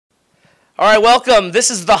All right, welcome. This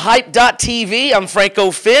is The-Hype.TV. I'm Franco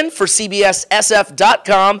Finn for CBS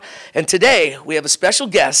SF.com, and today we have a special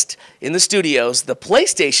guest in the studios, the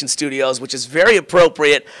PlayStation Studios, which is very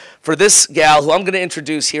appropriate for this gal who I'm going to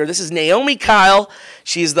introduce here. This is Naomi Kyle.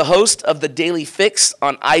 She's the host of The Daily Fix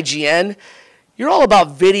on IGN. You're all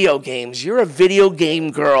about video games. You're a video game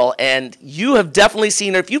girl, and you have definitely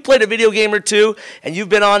seen her. If you've played a video game or two and you've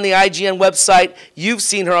been on the IGN website, you've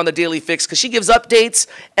seen her on The Daily Fix because she gives updates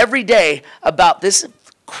every day about this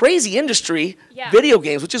crazy industry, video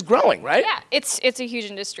games, which is growing, right? Yeah, it's a huge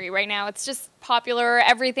industry right now. It's just popular.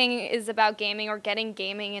 Everything is about gaming or getting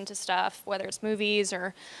gaming into stuff, whether it's movies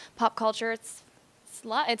or pop culture. It's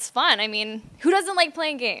fun. I mean, who doesn't like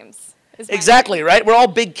playing games? Exactly, right? We're all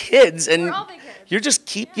big kids, and we're all big kids. You're just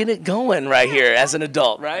keeping it going right here as an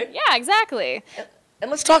adult, right? Yeah, exactly.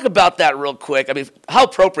 And let's talk about that real quick. I mean, how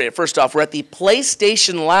appropriate. First off, we're at the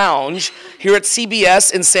PlayStation Lounge here at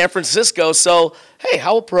CBS in San Francisco, so, hey,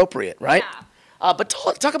 how appropriate, right? Yeah. But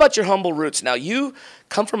talk about your humble roots. Now, you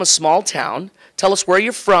come from a small town. Tell us where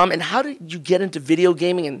you're from, and how did you get into video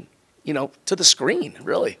gaming and, you know, to the screen,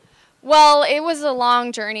 really? Well, it was a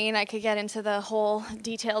long journey, and I could get into the whole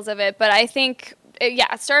details of it, but I think, it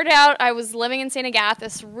started out, I was living in St. Agatha,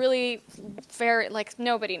 this really very, like,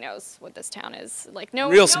 nobody knows what this town is. Like, no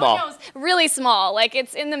one knows. Really small. Like,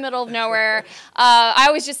 it's in the middle of nowhere. I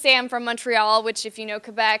always just say I'm from Montreal, which if you know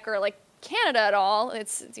Quebec or, like, Canada at all,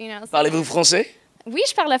 it's, you know. Parlez-vous français? Oui,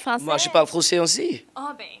 je parle français. Moi, je parle français aussi.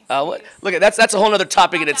 Oh, ben. Look, that's a whole other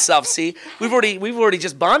topic in itself. See, we've already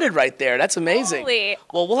just bonded right there. That's amazing. Totally.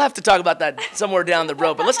 Well, we'll have to talk about that somewhere down the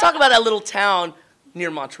road. But let's talk about that little town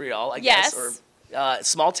near Montreal, I guess, or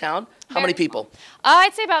small town. How many people?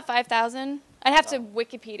 I'd say about 5,000. I'd have to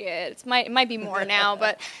Wikipedia it. It might be more now,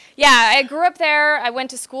 but yeah, I grew up there. I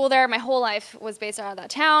went to school there. My whole life was based out of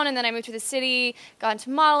that town, and then I moved to the city, got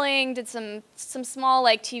into modeling, did some small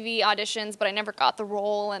like TV auditions, but I never got the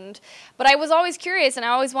role. But I was always curious, and I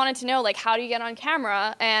always wanted to know like how do you get on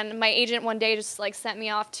camera? And my agent one day just like sent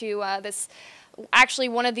me off to this. Actually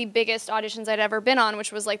one of the biggest auditions I'd ever been on,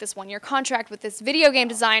 which was like this one-year contract with this video game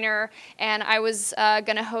designer, and I was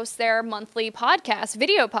going to host their monthly podcast,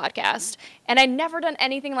 video podcast, and I'd never done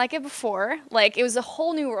anything like it before. Like, it was a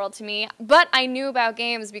whole new world to me, but I knew about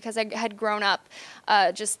games because I had grown up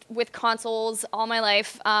just with consoles all my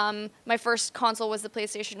life. My first console was the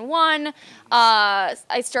PlayStation 1.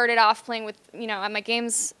 I started off playing with, you know, at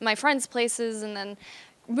my friends' places, and then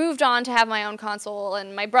moved on to have my own console,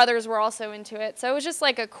 and my brothers were also into it. So it was just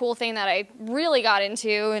like a cool thing that I really got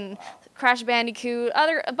into, and Crash Bandicoot,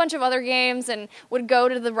 a bunch of other games, and would go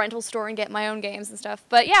to the rental store and get my own games and stuff.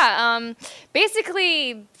 But yeah,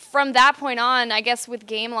 basically from that point on, I guess with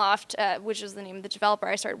Gameloft, which is the name of the developer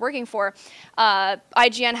I started working for,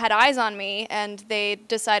 IGN had eyes on me, and they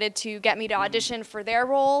decided to get me to audition for their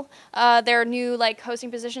role, their new like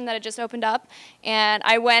hosting position that had just opened up. And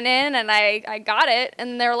I went in and I got it,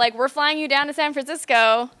 and they were like, "We're flying you down to San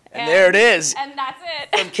Francisco." And there it is. And that's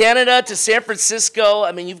it. From Canada to San Francisco,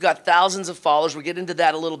 I mean, you've got thousands of followers. We'll get into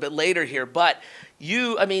that a little bit later here. But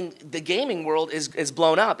I mean, the gaming world is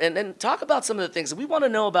blown up. And talk about some of the things that we want to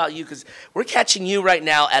know about you, because we're catching you right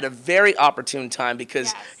now at a very opportune time,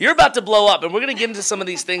 because you're about to blow up. And we're going to get into some of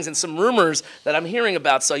these things and some rumors that I'm hearing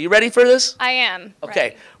about. So you ready for this? I am. Okay.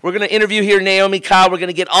 Ready. We're going to interview here Naomi Kyle. We're going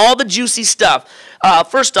to get all the juicy stuff.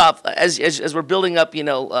 First off, as we're building up, you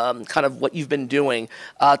know, kind of what you've been doing,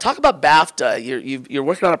 talk about BAFTA. You're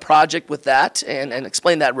working on a project with that, and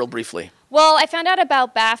explain that real briefly. Well, I found out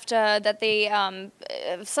about BAFTA that they,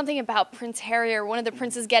 something about Prince Harry or one of the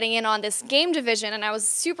princes getting in on this game division, and I was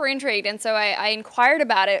super intrigued, and so I inquired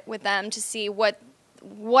about it with them to see what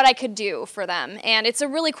I could do for them. And it's a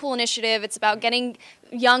really cool initiative. It's about getting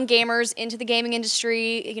young gamers into the gaming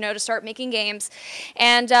industry, you know, to start making games.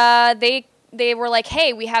 And they were like,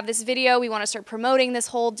 "Hey, we have this video. We want to start promoting this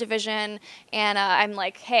whole division." And I'm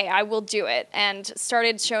like, "Hey, I will do it." And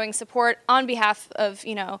started showing support on behalf of,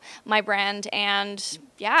 you know, my brand. And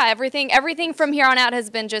yeah, everything from here on out has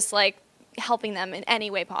been just like helping them in any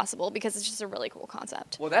way possible, because it's just a really cool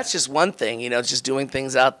concept. Well, that's just one thing, you know, just doing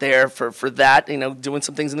things out there for that, you know, doing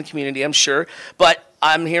some things in the community, I'm sure. But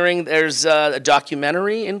I'm hearing there's a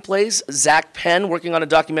documentary in place. Zach Penn working on a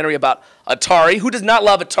documentary about Atari. Who does not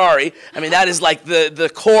love Atari? I mean, that is like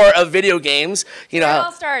the core of video games. You know, where it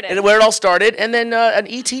all started. And where it all started. And then an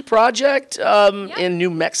ET project in New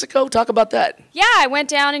Mexico. Talk about that. Yeah, I went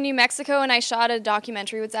down in New Mexico and I shot a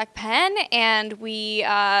documentary with Zach Penn, and we,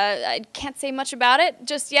 I can't say much about it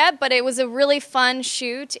just yet, but it was a really fun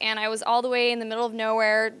shoot, and I was all the way in the middle of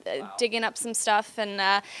nowhere digging up some stuff,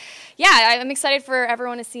 and yeah, I'm excited for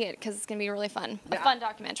everyone to see it because it's going to be really fun. A fun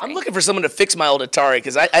documentary. I'm looking for someone to fix my old Atari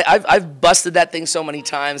because I've busted that thing so many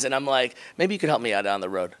times, and I'm like, maybe you could help me out down the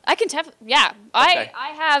road. I can yeah. Okay. I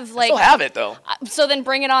have like. I still have it though. So then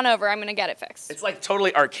bring it on over. I'm going to get it fixed. It's like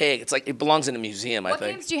totally archaic. It's like it belongs in a museum, I think.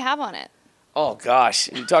 What games do you have on it? Oh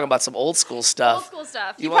gosh, you're talking about some old school stuff. Old school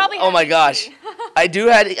stuff. You probably oh my ET. gosh, I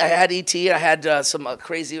had ET. I had some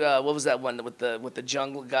crazy. What was that one with the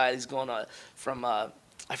jungle guy? He's going from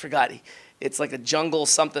I forgot. It's like a jungle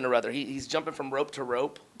something or other. He's jumping from rope to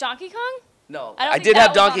rope. Donkey Kong? No, I did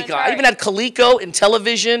have Donkey Kong. I even had Coleco in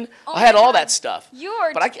television. I had all that stuff.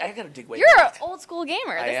 But I gotta dig way You're back. an old school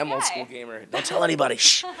gamer. I am old school gamer. Don't tell anybody.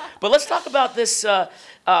 Shh. But let's talk about this.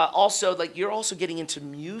 Also, like you're also getting into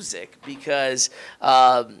music because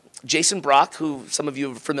Jason Brock, who some of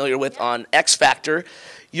you are familiar with on X Factor,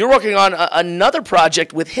 you're working on another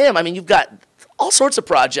project with him. I mean, you've got all sorts of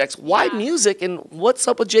projects. Why music, and what's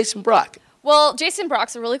up with Jason Brock? Well, Jason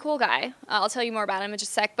Brock's a really cool guy. I'll tell you more about him in just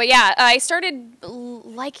a sec. But yeah, I started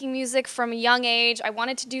liking music from a young age. I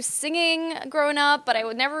wanted to do singing growing up, but I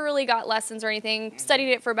never really got lessons or anything.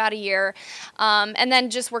 Studied it for about a year, and then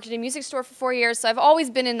just worked at a music store for 4 years. So I've always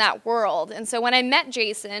been in that world. And so when I met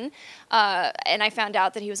Jason, and I found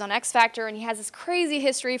out that he was on X Factor, and he has this crazy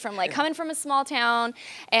history from like coming from a small town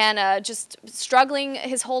and just struggling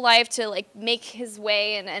his whole life to like make his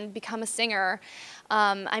way and become a singer.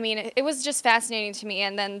 I mean, it was just fascinating to me,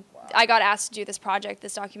 and then I got asked to do this project,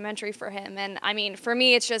 this documentary for him, and I mean, for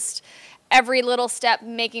me, it's just every little step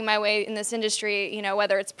making my way in this industry, you know,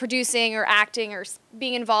 whether it's producing or acting or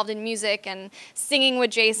being involved in music and singing with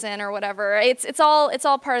Jason or whatever. It's all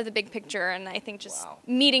part of the big picture, and I think just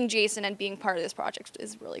meeting Jason and being part of this project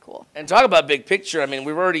is really cool. And talk about big picture. I mean,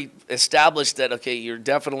 we've already established that, okay, you're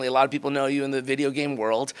definitely, a lot of people know you in the video game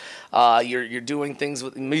world. You're doing things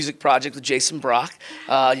with music project with Jason Brock.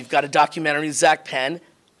 You've got a documentary with Zach Penn.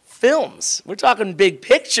 Films. We're talking big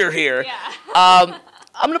picture here. Yeah.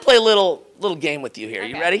 I'm going to play a little game with you here.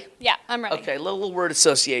 Okay. You ready? Yeah, I'm ready. Okay, little word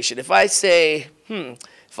association. If I say,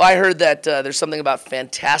 if I heard that there's something about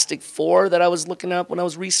Fantastic Four that I was looking up when I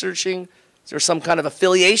was researching, is there some kind of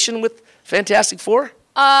affiliation with Fantastic Four?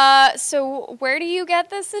 So where do you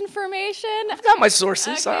get this information? I've got my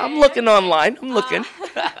sources. Okay. I'm looking online. I'm looking.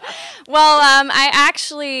 Well, I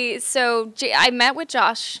actually, I met with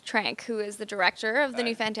Josh Trank, who is the director of the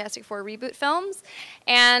new Fantastic Four reboot films,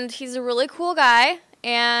 and he's a really cool guy,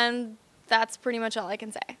 and that's pretty much all I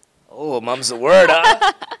can say. Oh, mum's the word,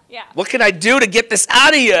 huh? Yeah. What can I do to get this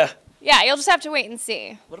out of you? Yeah, you'll just have to wait and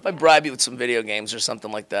see. What if I bribe you with some video games or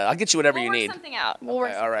something like that? I'll get you whatever you need. We'll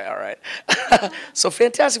work something out. All right. So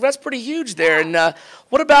fantastic. That's pretty huge there. Yeah. And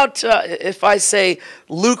what about if I say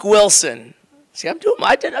Luke Wilson? See,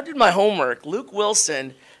 I did my homework. Luke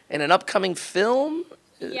Wilson in an upcoming film.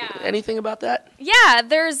 Yeah. Anything about that? Yeah,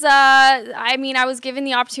 there's, I mean, I was given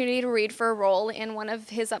the opportunity to read for a role in one of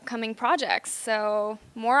his upcoming projects. So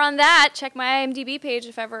more on that. Check my IMDb page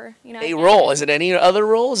if ever, you know. A role. Is it any other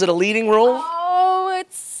role? Is it a leading role? Oh,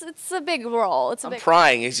 it's a big role. I'm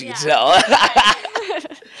prying, as you can tell.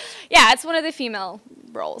 Yeah, it's one of the female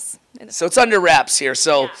roles. So it's under wraps here.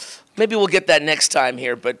 So maybe we'll get that next time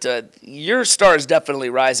here. But your star is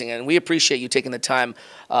definitely rising, and we appreciate you taking the time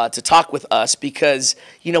to talk with us because,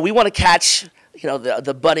 you know, we want to catch, you know,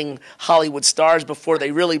 the budding Hollywood stars before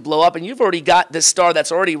they really blow up. And you've already got this star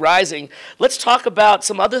that's already rising. Let's talk about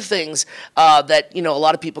some other things that, you know, a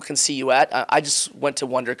lot of people can see you at. I just went to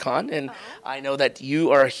WonderCon, and I know that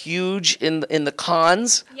you are huge in the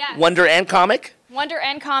cons, Wonder and Comic. Wonder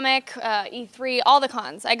and Comic, E3, all the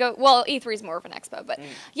cons. I go, well, E3 is more of an expo, but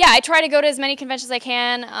yeah, I try to go to as many conventions as I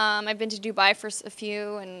can. I've been to Dubai for a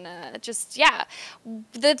few, and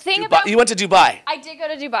the thing about... You went to Dubai? I did go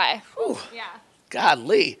to Dubai. Whew. Yeah.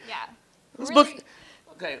 Godly. Yeah. Who's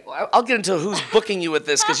Okay, well, I'll get into who's booking you with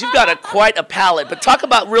this because you've got quite a palette. But talk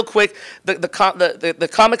about real quick the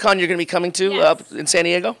Comic-Con you're going to be coming to in San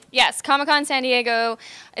Diego. Yes, Comic-Con San Diego.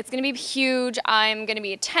 It's going to be huge. I'm going to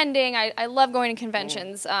be attending. I love going to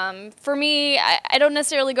conventions. For me, I don't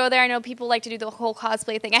necessarily go there. I know people like to do the whole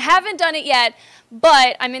cosplay thing. I haven't done it yet,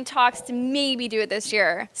 but I'm in talks to maybe do it this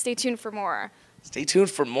year. Stay tuned for more. Stay tuned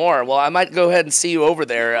for more. Well, I might go ahead and see you over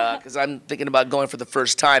there because I'm thinking about going for the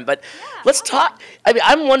first time. But let's talk. I mean,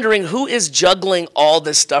 I'm wondering who is juggling all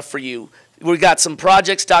this stuff for you. We got some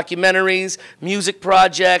projects, documentaries, music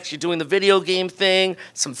projects. You're doing the video game thing,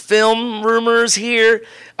 some film rumors here.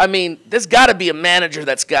 I mean, there's got to be a manager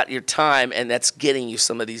that's got your time and that's getting you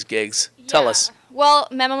some of these gigs. Yeah. Tell us. Well,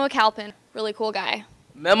 Memo McAlpin, really cool guy.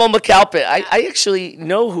 Memo McAlpin, I actually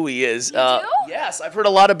know who he is. You do? Yes, I've heard a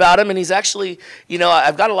lot about him, and he's actually, you know,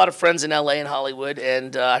 I've got a lot of friends in LA and Hollywood,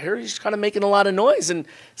 and I hear he's kind of making a lot of noise, and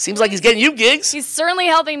seems like he's getting you gigs. He's certainly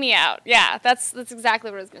helping me out. Yeah, that's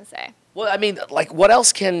exactly what I was going to say. Well, I mean, like, what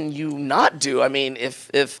else can you not do? I mean,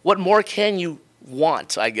 what more can you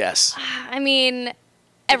want, I guess? I mean,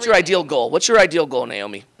 what's your ideal goal? What's your ideal goal,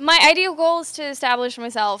 Naomi? My ideal goal is to establish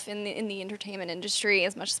myself in the entertainment industry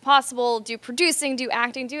as much as possible, do producing, do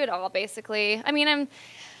acting, do it all, basically. I mean,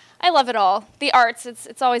 I love it all. The arts,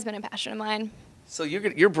 it's always been a passion of mine. So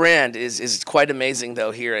your brand is quite amazing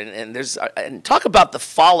though here, and talk about the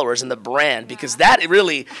followers and the brand, because that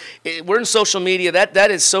really, we're in social media,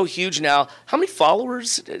 that is so huge now. How many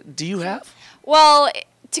followers do you have? Well,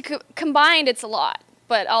 combined it's a lot,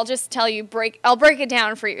 but I'll just tell you, I'll break it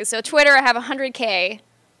down for you. So Twitter, I have 100K.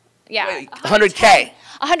 Yeah. Wait, 100K.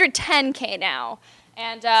 110K now,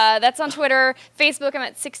 and that's on Twitter. Facebook, I'm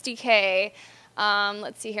at 60K.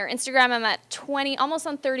 Let's see here. Instagram, I'm at 20, almost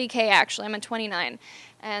on 30K actually. I'm at 29.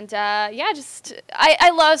 And yeah,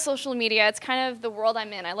 I love social media. It's kind of the world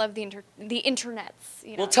I'm in. I love the internets.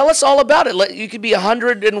 You know? Well, tell us all about it. You could be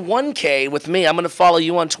 101K with me. I'm going to follow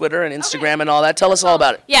you on Twitter and Instagram and all that. Tell us all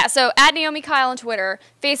about it. Yeah, so at Naomi Kyle on Twitter,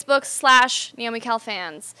 Facebook / Naomi Kyle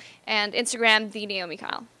fans, and Instagram, The Naomi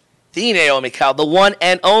Kyle. The Naomi Kyle, the one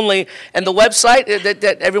and only, and the website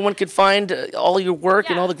that everyone could find all your work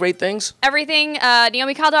and all the great things? Everything,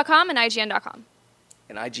 NaomiKyle.com and IGN.com.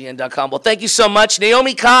 And IGN.com. Well, thank you so much.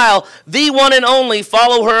 Naomi Kyle, the one and only.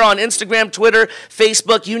 Follow her on Instagram, Twitter,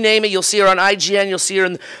 Facebook, you name it. You'll see her on IGN. You'll see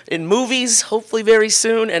her in movies, hopefully very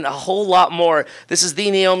soon, and a whole lot more. This is the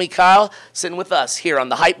Naomi Kyle sitting with us here on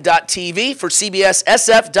The-Hype.TV for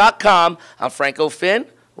CBSSF.com. I'm Franco Finn.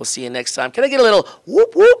 We'll see you next time. Can I get a little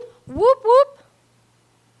whoop whoop? Whoop whoop.